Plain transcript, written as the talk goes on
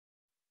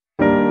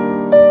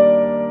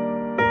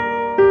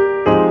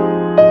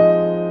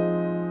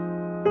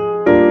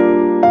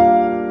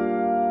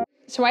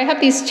So I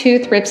have these two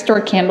thrift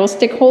store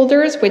candlestick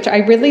holders, which I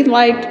really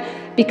liked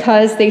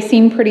because they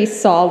seem pretty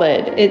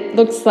solid. It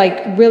looks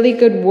like really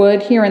good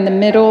wood here in the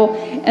middle,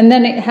 and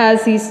then it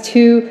has these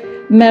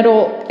two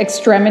metal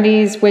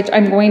extremities, which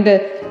I'm going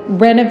to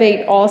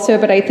renovate also,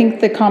 but I think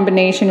the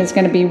combination is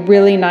going to be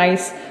really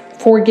nice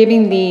for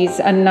giving these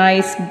a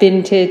nice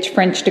vintage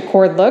French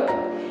decor look.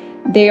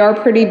 They are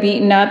pretty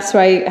beaten up, so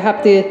I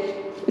have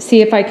to see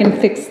if I can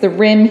fix the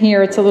rim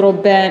here. It's a little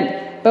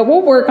bent, but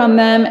we'll work on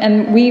them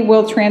and we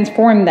will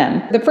transform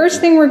them. The first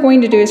thing we're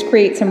going to do is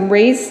create some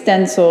raised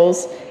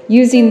stencils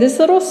using this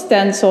little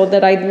stencil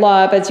that I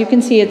love. As you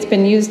can see, it's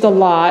been used a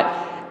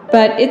lot,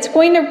 but it's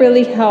going to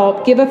really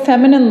help give a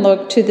feminine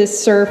look to this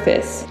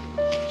surface.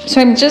 So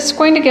I'm just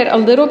going to get a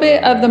little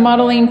bit of the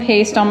modeling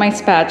paste on my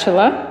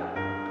spatula.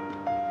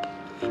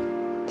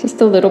 Just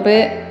a little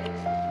bit,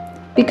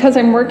 because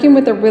I'm working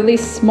with a really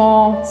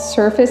small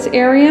surface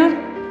area.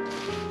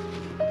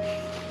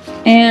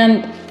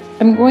 And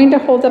I'm going to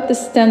hold up the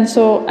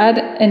stencil at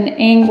an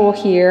angle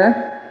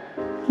here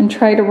and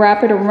try to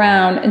wrap it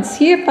around and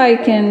see if I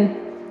can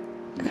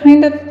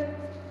kind of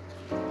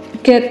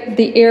get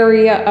the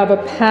area of a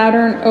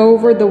pattern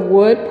over the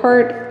wood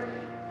part.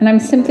 And I'm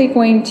simply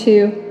going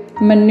to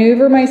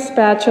maneuver my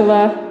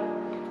spatula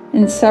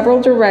in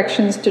several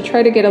directions to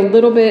try to get a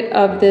little bit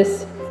of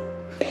this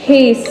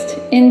paste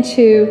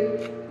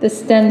into the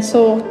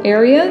stencil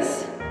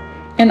areas.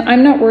 And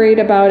I'm not worried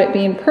about it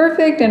being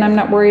perfect, and I'm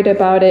not worried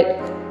about it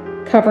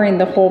covering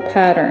the whole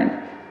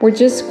pattern. We're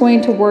just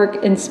going to work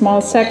in small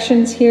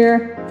sections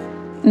here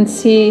and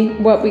see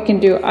what we can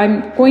do.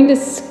 I'm going to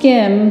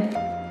skim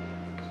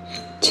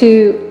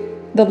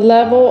to the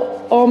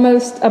level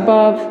almost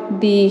above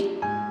the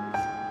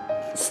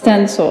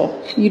stencil.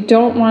 You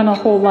don't want a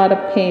whole lot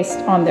of paste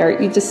on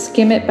there. You just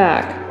skim it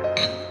back.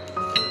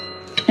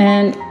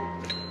 And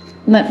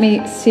let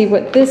me see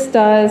what this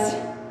does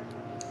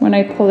when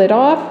I pull it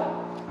off.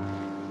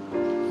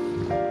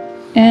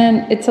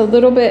 And it's a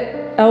little bit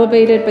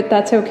elevated, but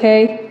that's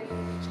okay.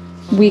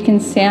 We can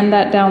sand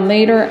that down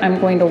later.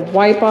 I'm going to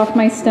wipe off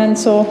my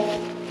stencil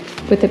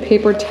with a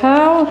paper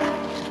towel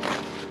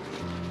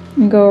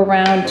and go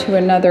around to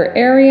another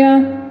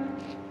area.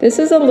 This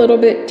is a little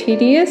bit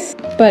tedious,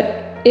 but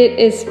it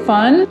is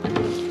fun,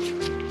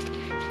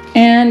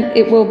 and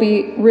it will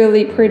be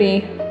really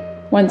pretty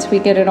once we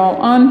get it all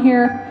on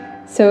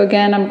here. So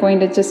again, I'm going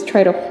to just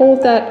try to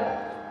hold that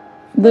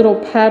little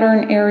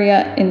pattern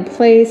area in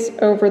place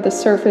over the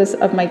surface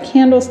of my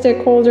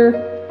candlestick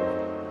holder.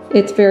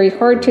 It's very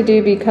hard to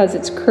do because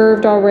it's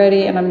curved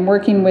already, and I'm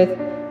working with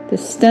the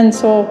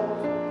stencil.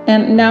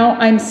 And now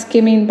I'm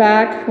skimming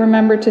back.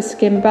 Remember to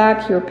skim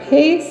back your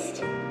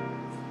paste.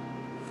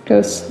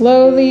 Go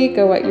slowly,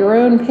 go at your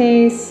own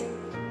pace.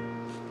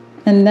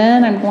 And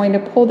then I'm going to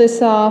pull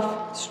this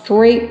off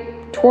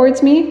straight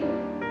towards me.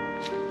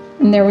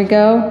 And there we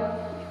go.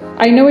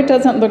 I know it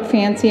doesn't look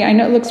fancy. I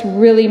know it looks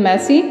really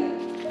messy.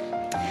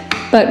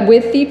 But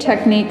with the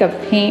technique of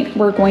paint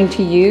we're going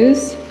to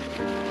use,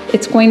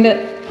 it's going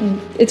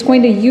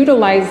to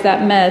utilize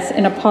that mess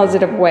in a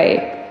positive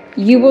way.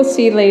 You will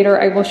see later,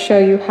 I will show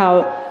you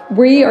how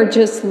we are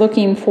just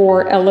looking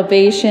for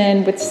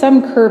elevation with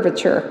some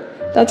curvature.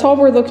 That's all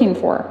we're looking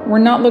for. We're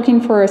not looking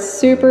for a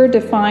super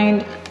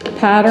defined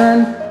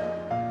pattern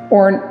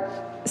or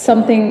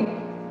something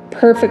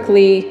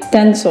perfectly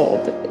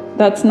stenciled.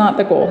 That's not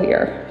the goal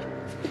here.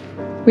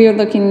 We are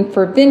looking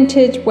for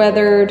vintage,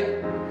 weathered.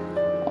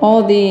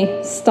 All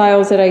the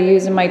styles that I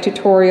use in my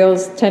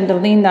tutorials tend to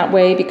lean that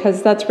way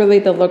because that's really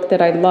the look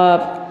that I love,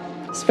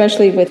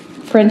 especially with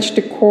French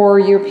decor,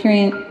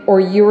 European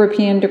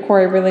decor.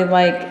 I really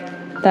like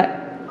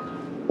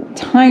that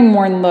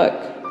time-worn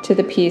look to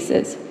the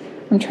pieces.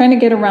 I'm trying to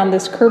get around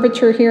this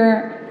curvature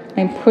here.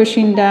 I'm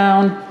pushing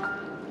down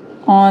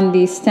on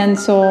the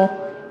stencil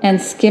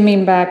and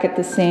skimming back at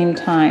the same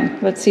time.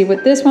 Let's see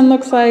what this one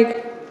looks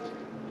like.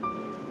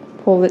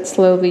 Pull it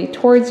slowly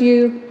towards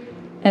you,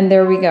 and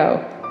there we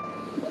go.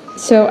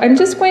 So I'm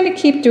just going to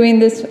keep doing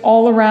this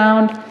all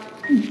around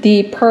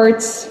the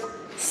parts,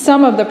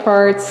 some of the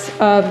parts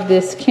of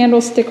this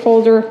candlestick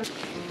holder,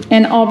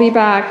 and I'll be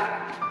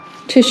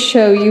back to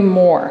show you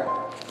more.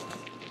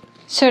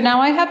 So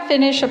now I have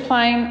finished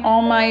applying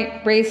all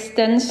my raised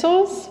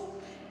stencils.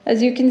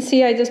 As you can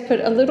see, I just put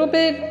a little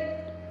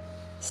bit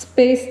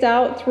spaced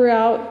out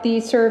throughout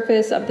the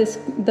surface of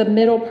the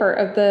middle part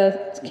of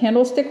the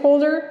candlestick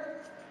holder,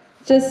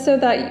 just so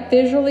that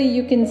visually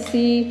you can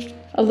see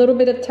a little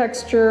bit of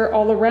texture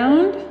all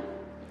around,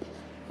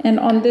 and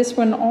on this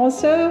one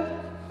also.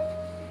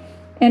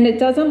 And it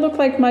doesn't look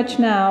like much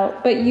now,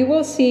 but you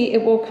will see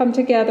it will come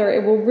together.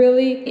 It will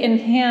really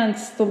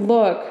enhance the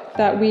look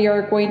that we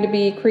are going to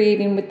be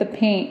creating with the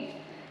paint.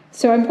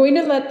 So I'm going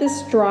to let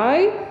this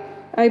dry.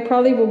 I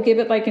probably will give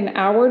it like an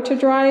hour to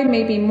dry,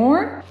 maybe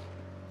more.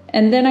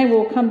 And then I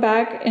will come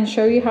back and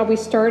show you how we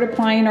start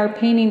applying our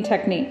painting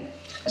technique.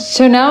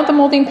 So now the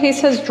molding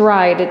paste has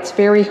dried. It's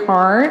very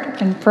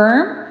hard and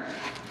firm.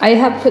 I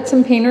have put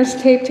some painter's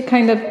tape to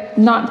kind of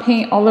not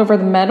paint all over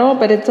the metal,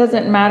 but it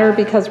doesn't matter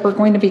because we're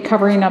going to be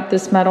covering up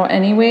this metal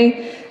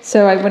anyway,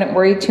 so I wouldn't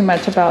worry too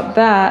much about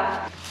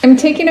that. I'm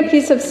taking a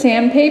piece of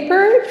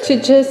sandpaper to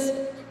just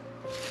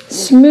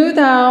smooth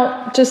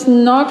out, just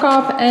knock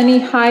off any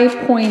high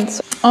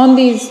points on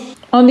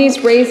these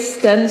raised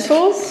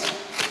stencils,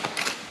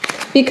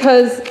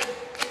 because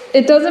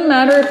it doesn't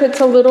matter if it's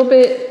a little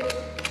bit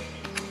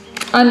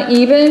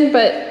uneven,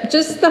 but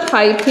just the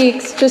high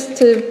peaks, just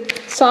to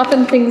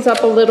soften things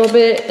up a little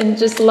bit and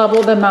just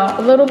level them out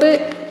a little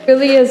bit.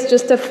 Really is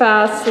just a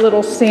fast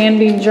little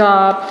sanding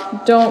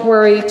job. Don't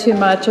worry too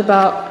much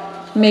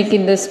about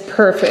making this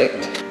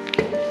perfect.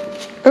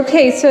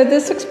 Okay, so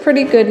this looks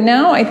pretty good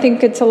now. I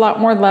think it's a lot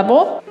more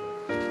level.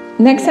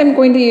 Next, I'm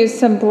going to use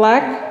some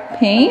black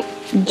paint,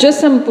 just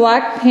some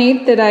black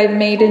paint that I've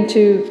made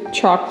into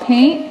chalk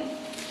paint.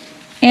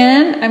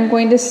 And I'm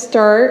going to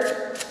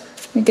start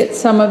to get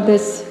some of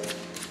this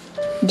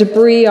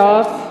debris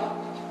off.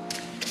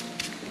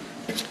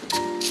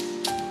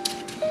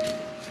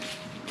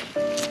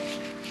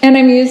 And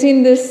I'm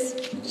using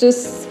this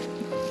just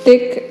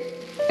thick,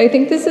 I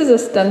think this is a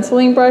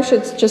stenciling brush.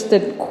 It's just a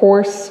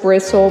coarse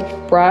bristle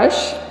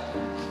brush.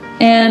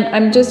 And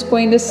I'm just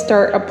going to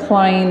start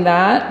applying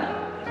that.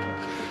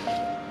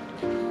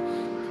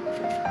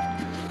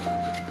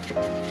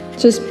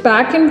 Just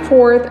back and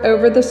forth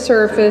over the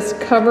surface,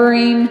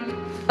 covering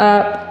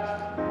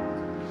up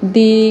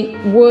the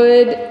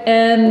wood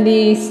and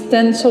the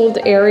stenciled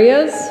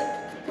areas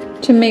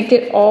to make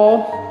it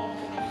all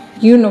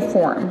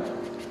uniform.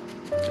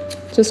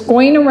 Just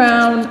going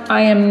around.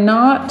 I am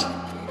not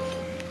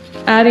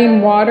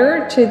adding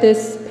water to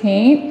this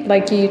paint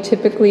like you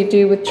typically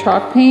do with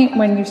chalk paint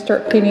when you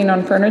start painting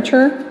on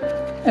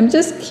furniture. I'm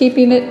just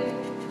keeping it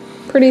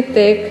pretty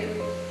thick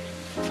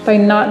by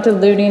not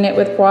diluting it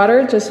with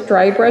water, just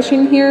dry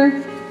brushing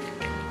here.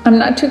 I'm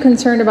not too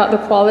concerned about the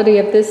quality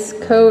of this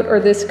coat or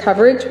this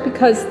coverage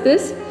because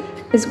this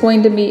is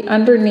going to be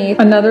underneath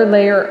another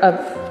layer of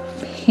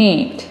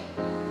paint,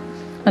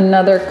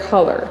 another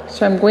color.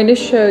 So I'm going to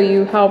show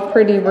you how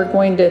pretty we're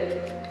going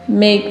to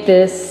make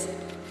this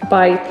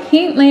by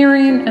paint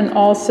layering and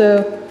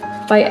also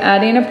by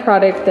adding a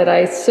product that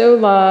I so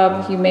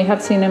love. You may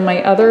have seen in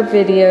my other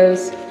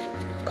videos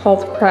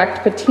called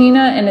Cracked Patina,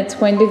 and it's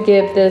going to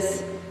give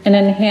this an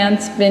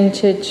enhanced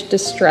vintage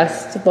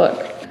distressed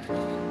look.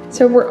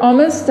 So we're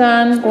almost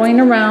done going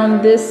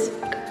around this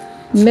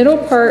middle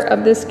part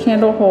of this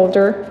candle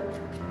holder.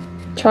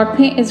 Chalk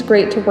paint is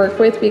great to work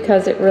with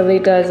because it really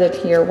does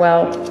adhere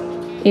well,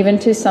 even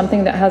to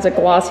something that has a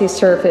glossy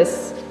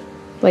surface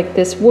like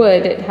this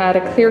wood. It had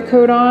a clear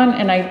coat on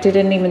and I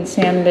didn't even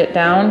sand it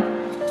down.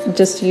 I'm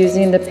just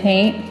using the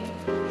paint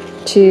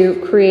to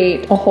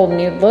create a whole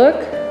new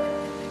look.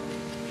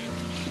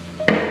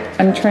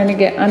 I'm trying to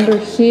get under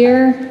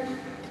here.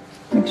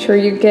 Make sure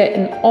you get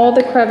in all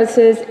the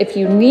crevices. If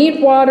you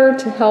need water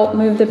to help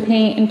move the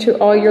paint into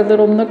all your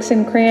little nooks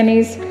and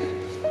crannies,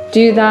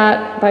 do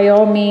that by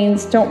all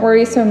means. Don't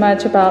worry so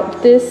much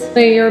about this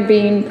layer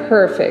being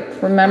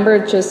perfect.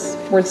 Remember, just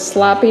we're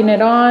slapping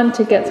it on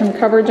to get some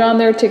coverage on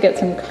there, to get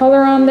some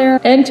color on there,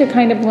 and to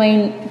kind of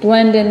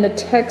blend in the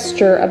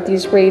texture of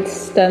these raised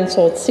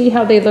stencils. See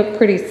how they look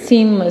pretty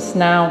seamless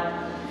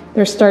now.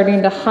 They're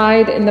starting to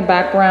hide in the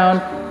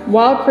background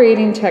while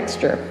creating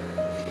texture.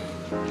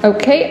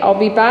 Okay, I'll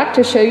be back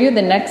to show you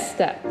the next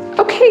step.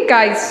 Okay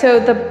guys, so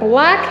the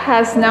black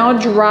has now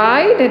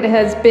dried. It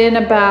has been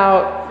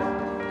about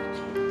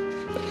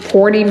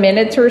 40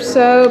 minutes or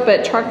so,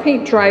 but chalk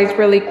paint dries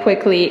really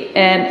quickly,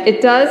 and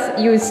it does,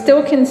 you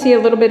still can see a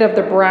little bit of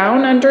the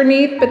brown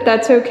underneath, but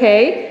that's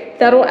okay.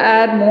 That'll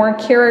add more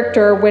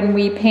character when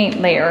we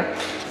paint layer.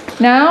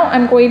 Now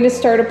I'm going to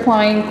start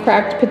applying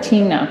Cracked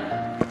Patina.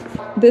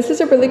 This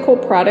is a really cool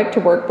product to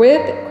work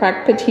with,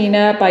 Cracked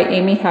Patina by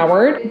Amy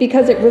Howard,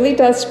 because it really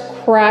does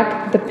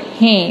crack the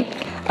paint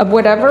of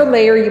whatever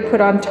layer you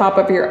put on top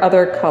of your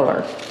other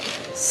color.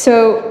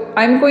 So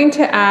I'm going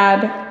to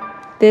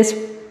add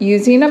this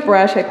using a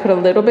brush. I put a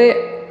little bit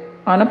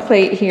on a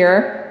plate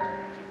here,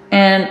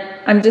 and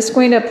I'm just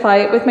going to apply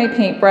it with my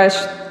paintbrush.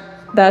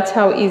 That's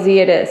how easy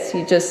it is.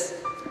 You just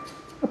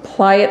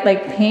apply it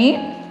like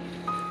paint.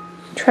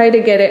 Try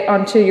to get it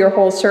onto your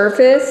whole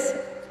surface.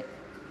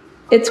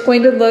 It's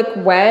going to look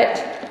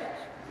wet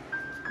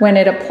when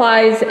it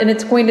applies, and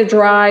it's going to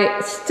dry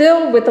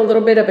still with a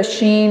little bit of a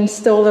sheen,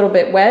 still a little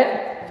bit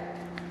wet.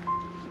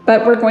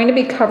 But we're going to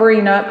be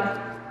covering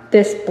up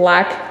this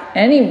black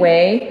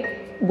anyway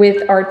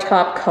with our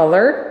top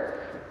color,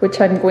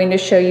 which I'm going to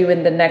show you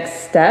in the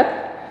next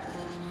step.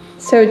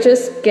 So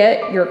just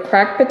get your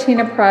Cracked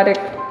Patina product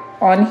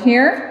on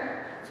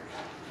here,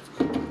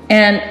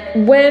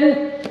 and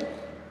when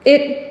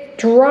it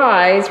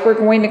dries, we're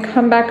going to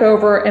come back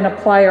over and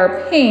apply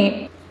our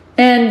paint,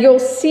 and you'll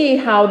see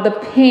how the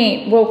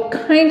paint will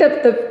kind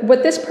of,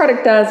 what this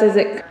product does is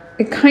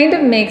it kind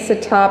of makes the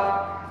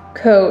top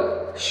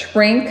coat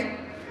shrink.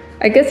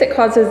 I guess it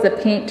causes the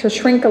paint to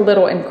shrink a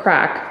little and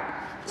crack.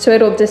 So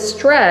it'll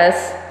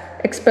distress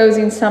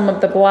exposing some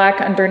of the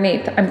black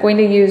underneath. I'm going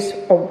to use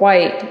a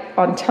white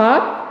on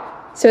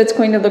top, so it's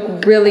going to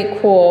look really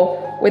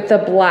cool with the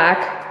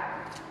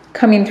black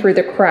coming through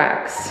the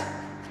cracks.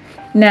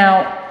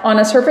 Now, on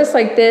a surface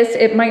like this,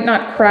 it might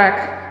not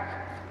crack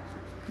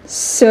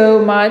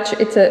so much.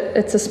 It's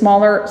a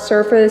smaller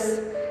surface,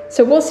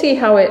 so we'll see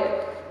how it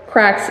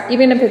cracks.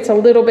 Even if it's a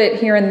little bit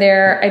here and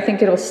there, I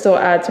think it'll still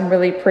add some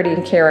really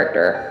pretty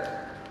character.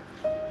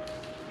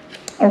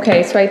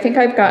 Okay, so I think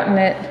I've gotten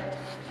it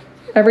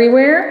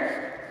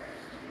everywhere.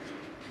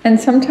 And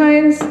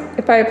sometimes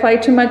if I apply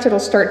too much, it'll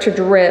start to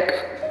drip,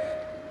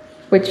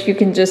 which you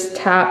can just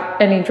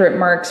tap any drip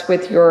marks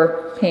with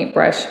your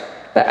paintbrush.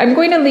 But I'm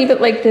going to leave it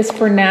like this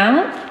for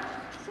now.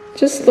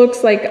 Just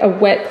looks like a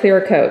wet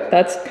clear coat.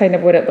 That's kind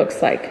of what it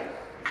looks like.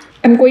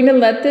 I'm going to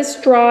let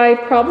this dry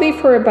probably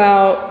for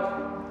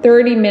about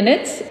 30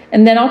 minutes,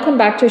 and then I'll come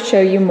back to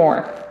show you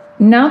more.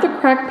 Now the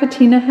cracked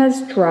patina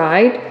has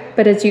dried,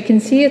 but as you can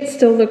see, it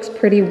still looks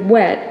pretty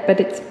wet, but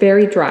it's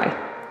very dry.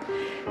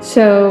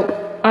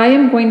 So I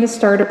am going to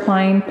start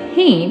applying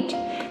paint,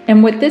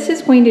 and what this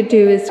is going to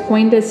do is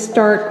going to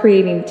start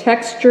creating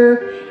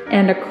texture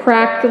and a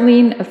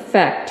crackling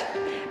effect,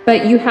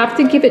 but you have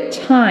to give it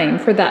time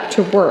for that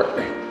to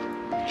work.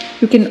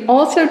 You can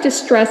also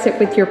distress it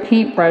with your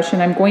paintbrush,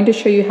 and I'm going to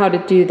show you how to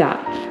do that.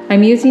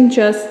 I'm using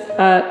just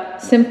a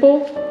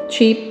simple,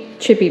 cheap,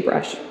 chippy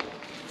brush.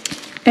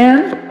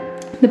 And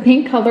the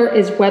paint color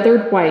is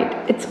weathered white.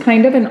 It's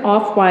kind of an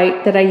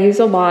off-white that I use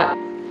a lot.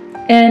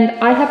 And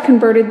I have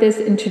converted this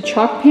into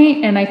chalk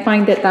paint, and I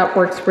find that that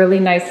works really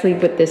nicely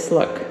with this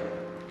look.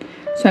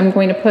 So I'm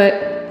going to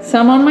put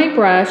some on my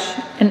brush,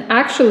 and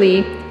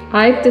actually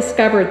I've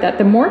discovered that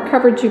the more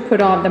coverage you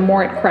put on, the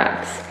more it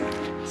cracks.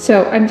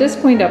 So I'm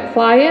just going to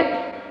apply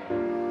it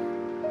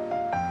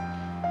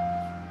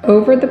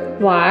over the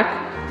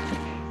black,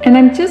 and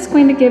I'm just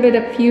going to give it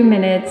a few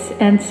minutes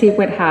and see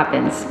what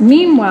happens.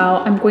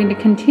 Meanwhile, I'm going to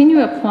continue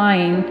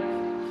applying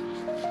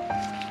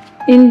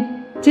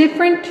in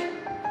different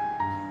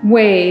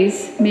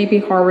ways, maybe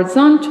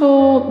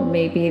horizontal,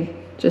 maybe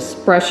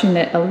just brushing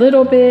it a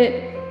little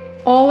bit,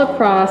 all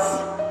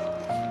across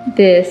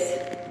this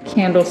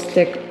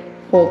candlestick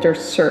holder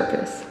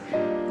surface.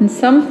 In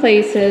some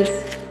places,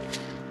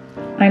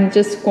 I'm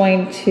just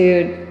going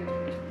to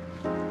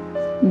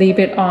leave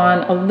it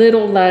on a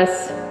little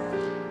less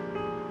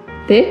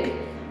thick.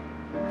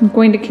 I'm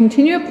going to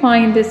continue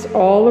applying this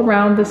all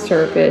around the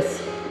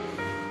surface.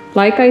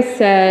 Like I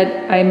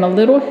said, I'm a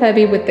little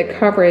heavy with the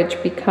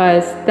coverage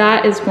because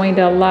that is going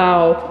to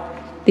allow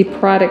the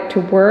product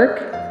to work.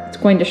 It's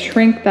going to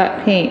shrink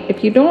that paint.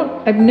 If you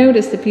don't, I've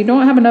noticed if you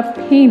don't have enough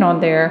paint on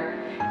there,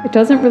 it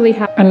doesn't really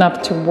have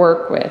enough to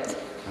work with.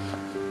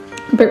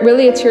 But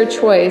really it's your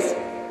choice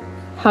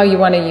how you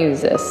want to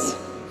use this.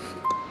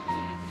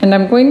 And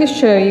I'm going to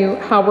show you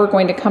how we're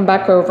going to come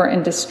back over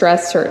and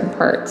distress certain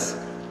parts.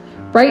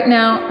 Right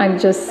now, I'm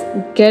just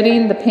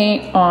getting the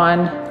paint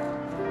on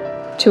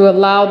to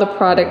allow the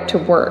product to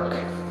work.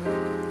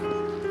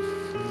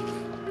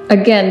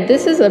 Again,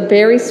 this is a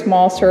very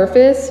small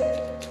surface,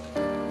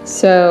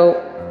 so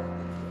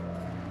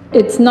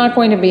it's not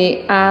going to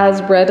be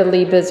as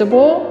readily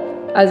visible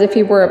as if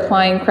you were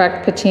applying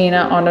cracked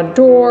patina on a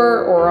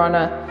door or on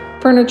a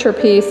furniture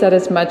piece that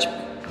is much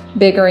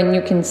bigger and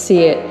you can see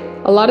it.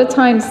 A lot of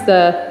times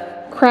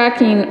the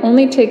cracking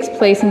only takes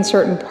place in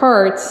certain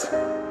parts.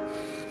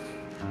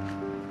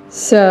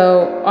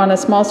 So on a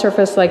small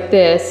surface like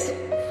this,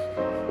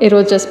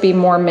 it'll just be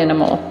more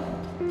minimal.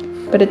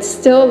 But it's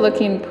still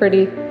looking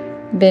pretty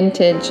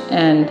vintage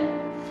and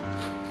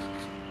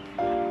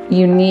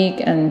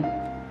unique and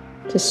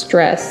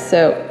distressed.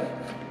 So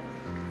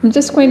I'm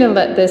just going to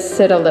let this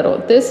sit a little.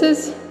 This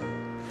is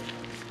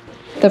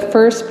the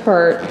first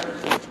part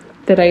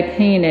that I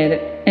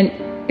painted. And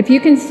if you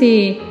can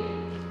see,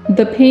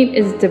 the paint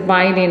is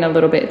dividing a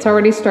little bit. It's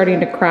already starting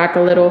to crack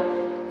a little,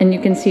 and you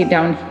can see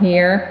down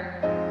here,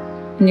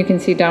 and you can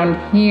see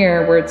down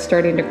here where it's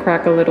starting to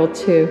crack a little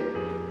too.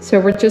 So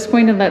we're just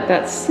going to let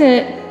that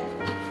sit.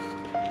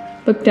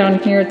 Look down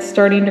here, it's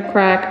starting to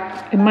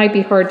crack. It might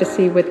be hard to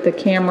see with the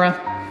camera,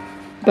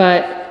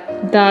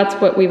 but that's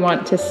what we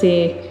want to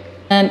see.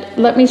 And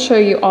let me show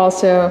you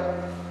also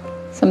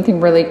something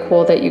really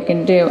cool that you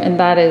can do, and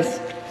that is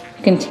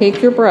you can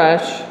take your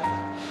brush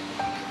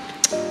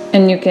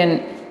and you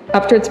can,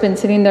 after it's been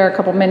sitting there a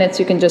couple minutes,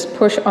 you can just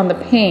push on the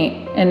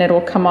paint and it'll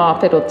come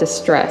off, it'll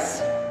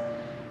distress.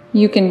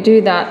 You can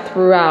do that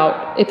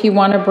throughout if you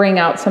want to bring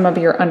out some of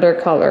your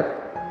undercolor.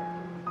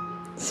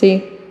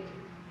 See,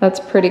 that's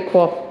pretty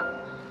cool.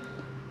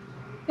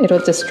 It'll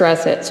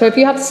distress it. So if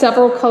you have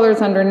several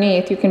colors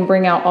underneath, you can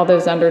bring out all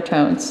those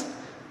undertones.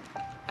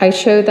 I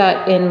showed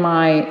that in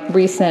my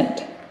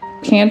recent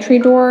pantry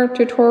door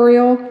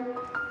tutorial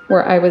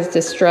where I was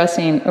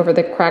distressing over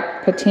the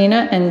cracked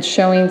patina and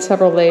showing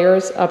several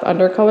layers of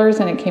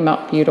undercolors, and it came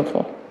out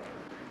beautiful.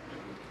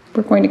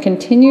 We're going to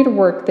continue to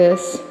work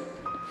this.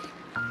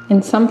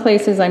 In some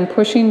places I'm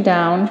pushing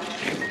down.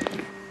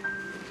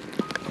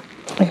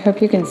 I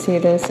hope you can see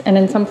this. And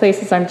in some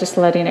places I'm just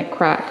letting it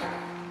crack.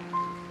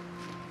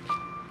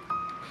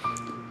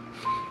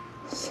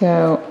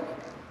 So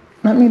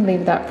let me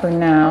leave that for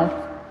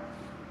now.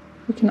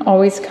 We can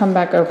always come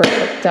back over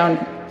it. Down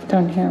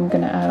here, I'm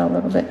gonna add a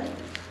little bit.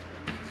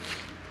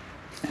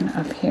 And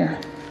up here.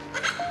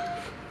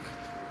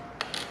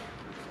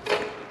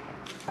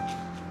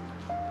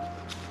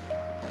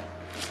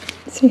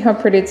 See how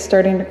pretty it's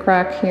starting to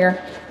crack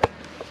here?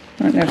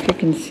 I don't know if you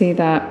can see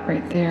that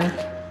right there.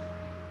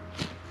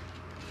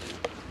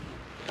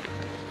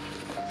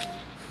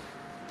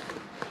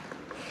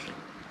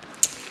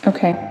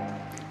 Okay,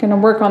 gonna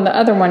work on the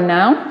other one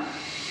now.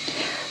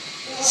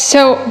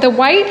 So the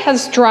white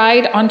has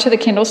dried onto the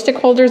candlestick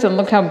holders, and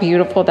look how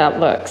beautiful that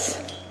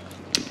looks.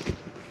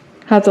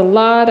 Has a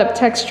lot of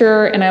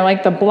texture, and I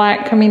like the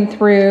black coming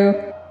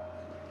through.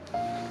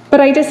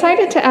 But I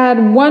decided to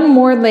add one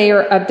more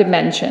layer of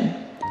dimension.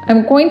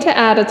 I'm going to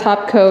add a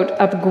top coat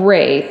of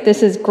gray.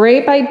 This is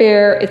gray by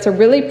Behr. It's a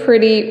really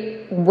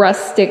pretty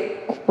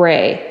rustic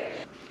gray.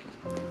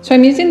 So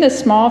I'm using this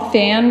small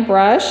fan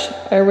brush.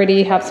 I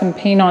already have some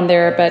paint on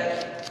there,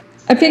 but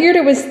I figured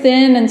it was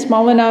thin and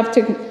small enough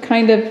to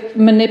kind of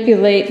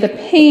manipulate the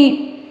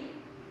paint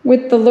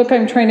with the look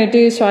I'm trying to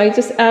do. So I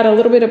just add a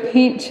little bit of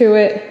paint to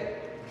it.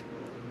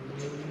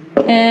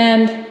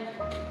 And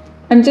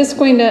I'm just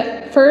going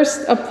to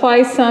first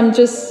apply some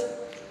just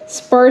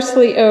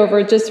sparsely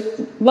over, just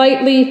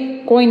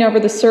lightly going over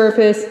the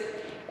surface.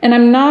 And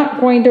I'm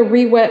not going to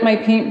re-wet my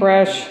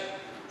paintbrush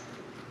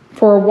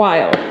for a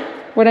while.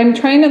 What I'm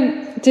trying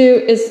to do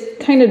is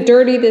kind of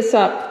dirty this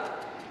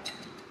up.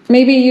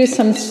 Maybe use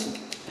some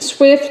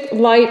swift,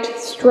 light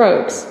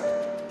strokes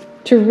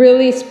to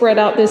really spread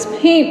out this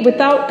paint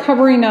without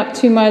covering up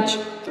too much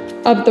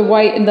of the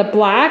white and the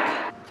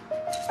black.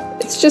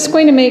 It's just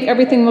going to make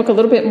everything look a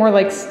little bit more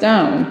like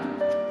stone,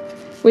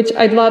 which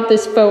I love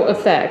this faux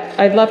effect.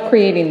 I love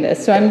creating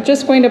this. So I'm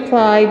just going to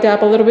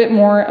dab a little bit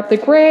more of the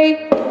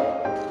gray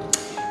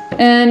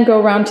and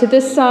go around to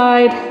this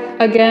side.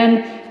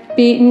 Again,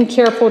 being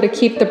careful to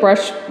keep the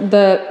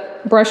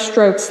brush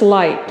strokes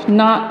light,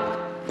 not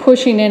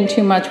pushing in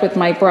too much with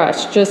my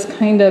brush, just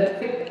kind of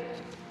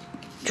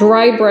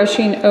dry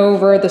brushing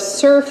over the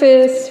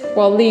surface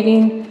while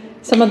leaving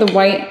some of the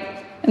white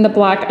and the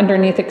black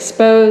underneath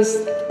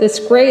exposed. This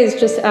gray is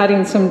just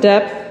adding some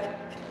depth.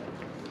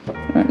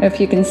 I don't know if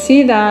you can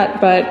see that,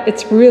 but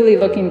it's really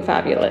looking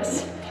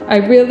fabulous. I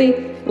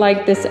really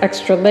like this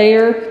extra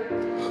layer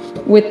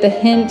with the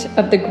hint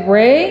of the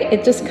gray.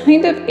 It just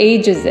kind of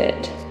ages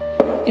it.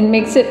 It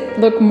makes it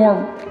look more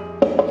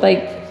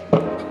like,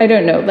 I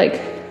don't know, like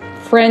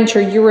French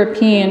or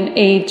European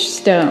aged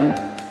stone.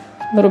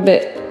 A little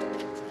bit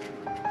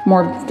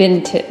more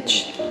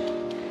vintage.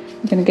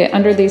 I'm gonna get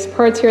under these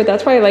parts here.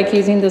 That's why I like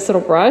using this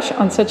little brush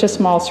on such a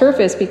small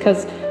surface,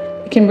 because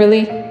you can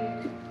really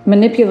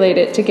manipulate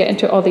it to get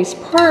into all these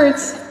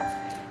parts,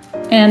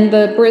 and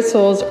the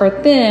bristles are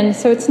thin,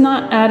 so it's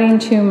not adding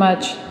too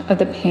much of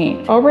the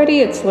paint.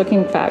 Already it's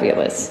looking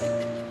fabulous.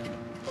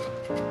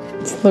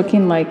 It's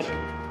looking like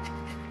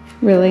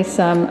really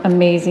some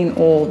amazing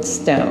old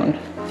stone.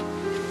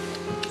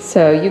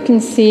 So you can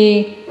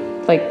see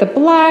like the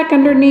black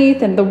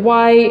underneath and the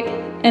white,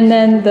 and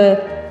then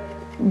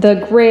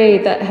the gray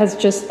that has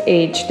just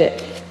aged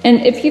it.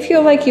 And if you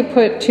feel like you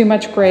put too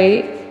much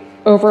gray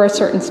over a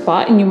certain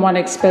spot and you want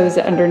to expose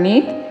it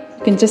underneath,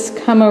 you can just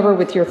come over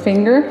with your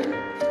finger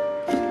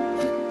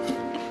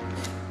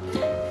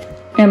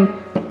and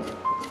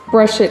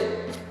brush it,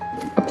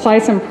 apply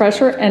some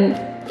pressure, and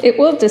it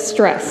will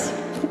distress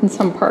in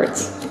some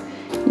parts.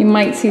 You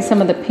might see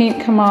some of the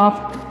paint come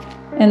off,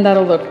 and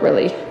that'll look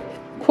really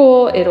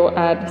cool. It'll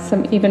add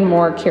some even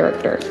more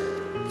character.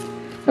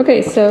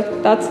 Okay,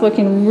 so that's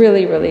looking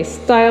really, really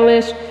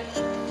stylish.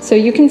 So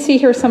you can see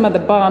here some of the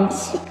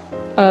bumps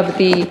of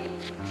the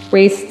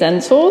raised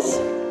stencils.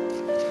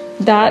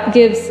 That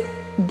gives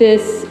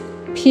this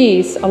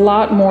piece a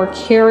lot more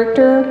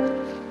character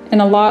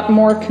and a lot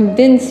more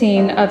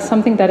convincing of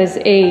something that is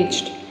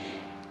aged.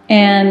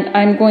 And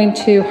I'm going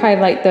to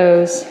highlight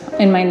those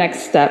in my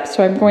next step.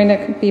 So I'm going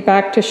to be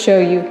back to show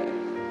you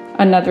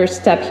another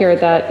step here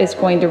that is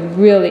going to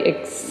really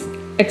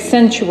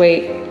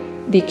accentuate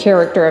the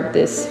character of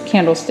this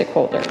candlestick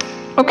holder.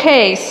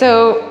 Okay,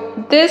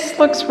 so this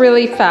looks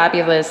really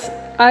fabulous.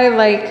 I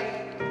like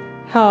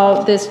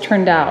how this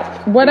turned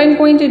out. What I'm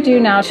going to do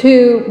now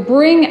to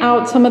bring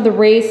out some of the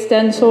raised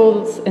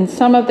stencils and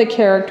some of the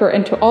character,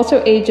 and to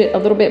also age it a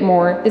little bit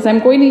more, is I'm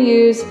going to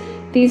use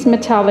these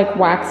metallic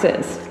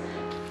waxes.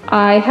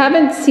 I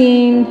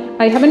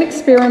haven't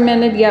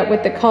experimented yet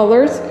with the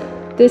colors.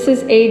 This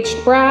is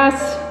aged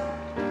brass,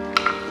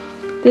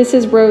 this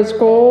is rose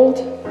gold,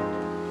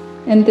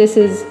 and this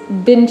is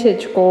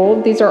vintage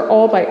gold. These are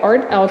all by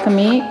Art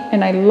Alchemy,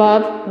 and I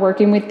love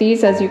working with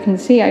these. As you can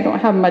see, I don't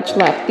have much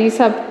left.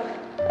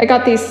 I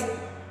got these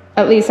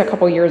at least a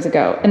couple years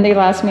ago, and they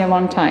last me a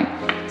long time.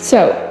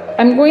 So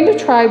I'm going to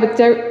try with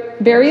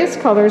various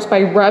colors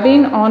by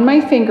rubbing on my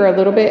finger a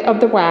little bit of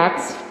the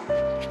wax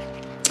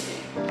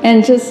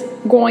and just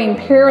going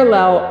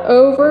parallel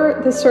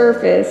over the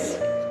surface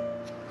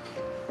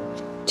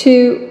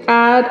to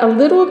add a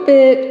little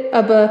bit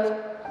of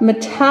a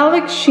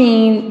metallic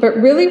sheen, but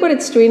really what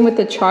it's doing with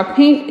the chalk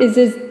paint is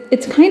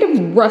it's kind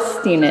of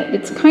rusting it.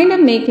 It's kind of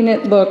making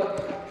it look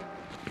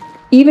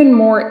even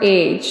more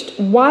aged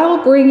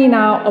while bringing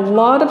out a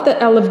lot of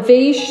the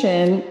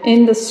elevation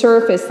in the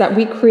surface that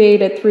we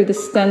created through the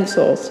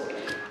stencils.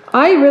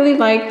 I really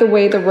like the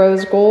way the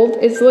rose gold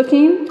is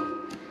looking.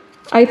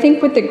 I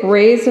think with the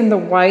grays and the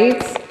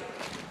whites,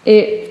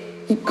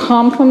 it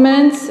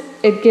complements,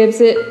 it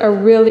gives it a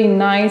really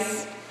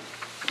nice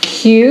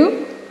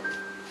hue.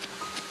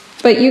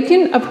 But you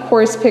can, of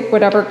course, pick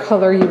whatever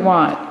color you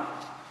want.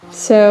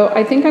 So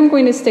I think I'm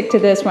going to stick to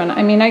this one.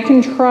 I mean, I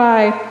can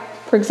try,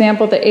 for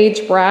example, the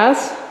aged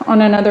brass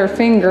on another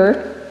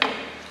finger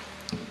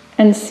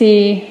and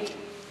see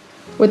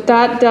what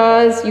that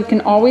does. You can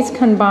always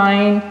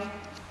combine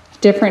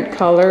different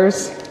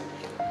colors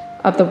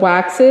of the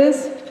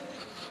waxes,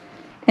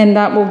 and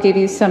that will give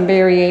you some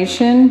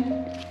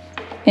variation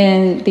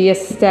in the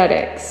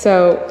aesthetic.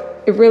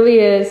 So it really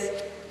is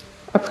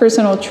a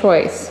personal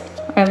choice.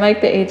 I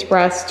like the aged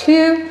brass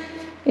too.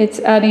 It's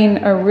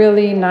adding a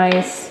really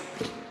nice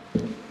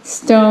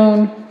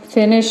stone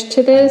finish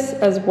to this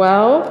as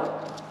well.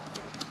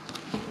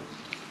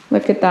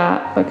 Look at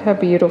that, look how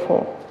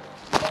beautiful.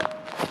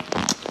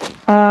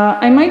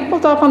 I might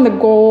hold off on the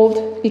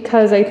gold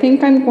because I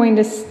think I'm going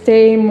to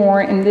stay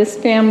more in this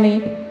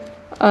family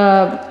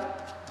of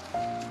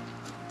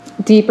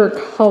deeper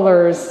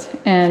colors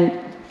and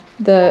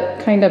the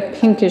kind of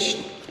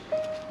pinkish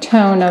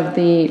tone of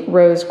the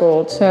rose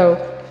gold. So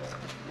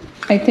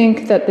I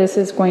think that this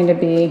is going to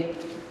be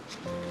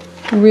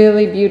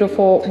really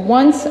beautiful.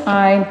 Once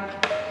I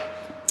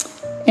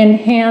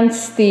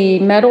enhance the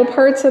metal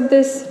parts of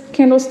this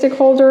candlestick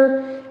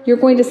holder, you're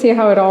going to see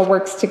how it all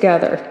works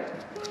together.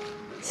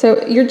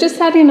 So you're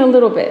just adding a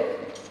little bit,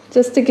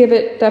 just to give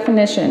it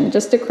definition,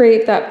 just to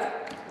create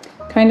that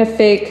kind of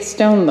fake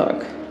stone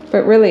look.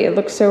 But really, it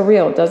looks so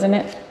real, doesn't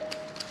it?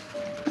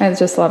 I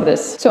just love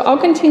this. So I'll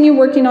continue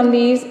working on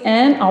these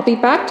and I'll be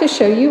back to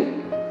show you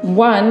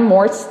one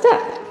more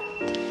step.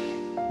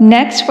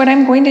 Next, what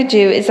I'm going to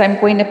do is I'm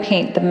going to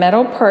paint the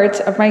metal parts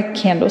of my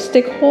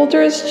candlestick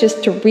holders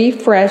just to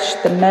refresh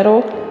the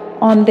metal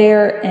on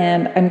there,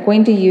 and I'm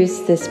going to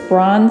use this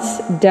bronze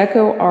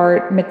Deco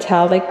Art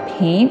metallic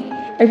paint.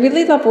 I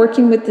really love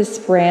working with this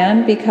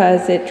brand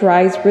because it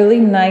dries really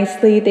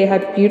nicely. They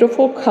have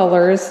beautiful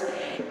colors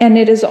and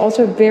it is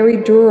also very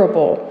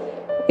durable.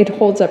 It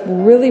holds up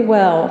really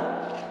well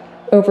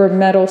over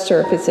metal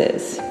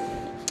surfaces.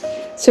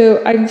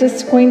 So I'm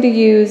just going to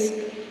use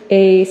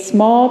a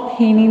small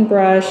painting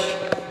brush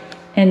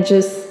and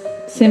just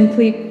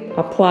simply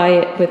apply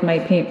it with my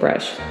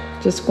paintbrush.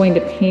 Just going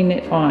to paint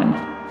it on.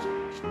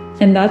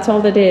 And that's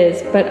all it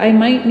is, but I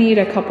might need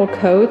a couple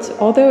coats,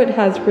 although it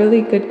has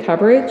really good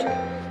coverage.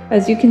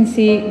 As you can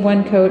see,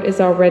 one coat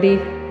is already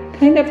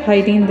kind of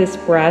hiding this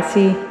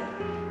brassy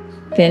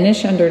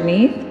finish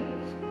underneath.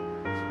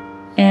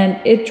 And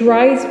it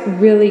dries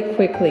really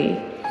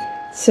quickly.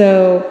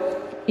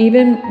 So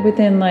even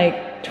within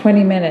like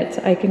 20 minutes,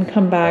 I can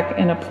come back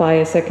and apply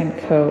a second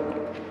coat.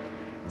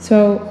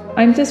 So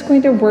I'm just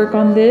going to work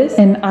on this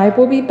and I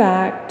will be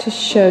back to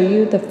show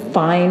you the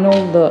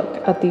final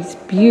look of these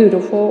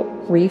beautiful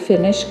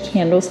refinished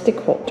candlestick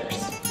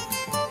holders.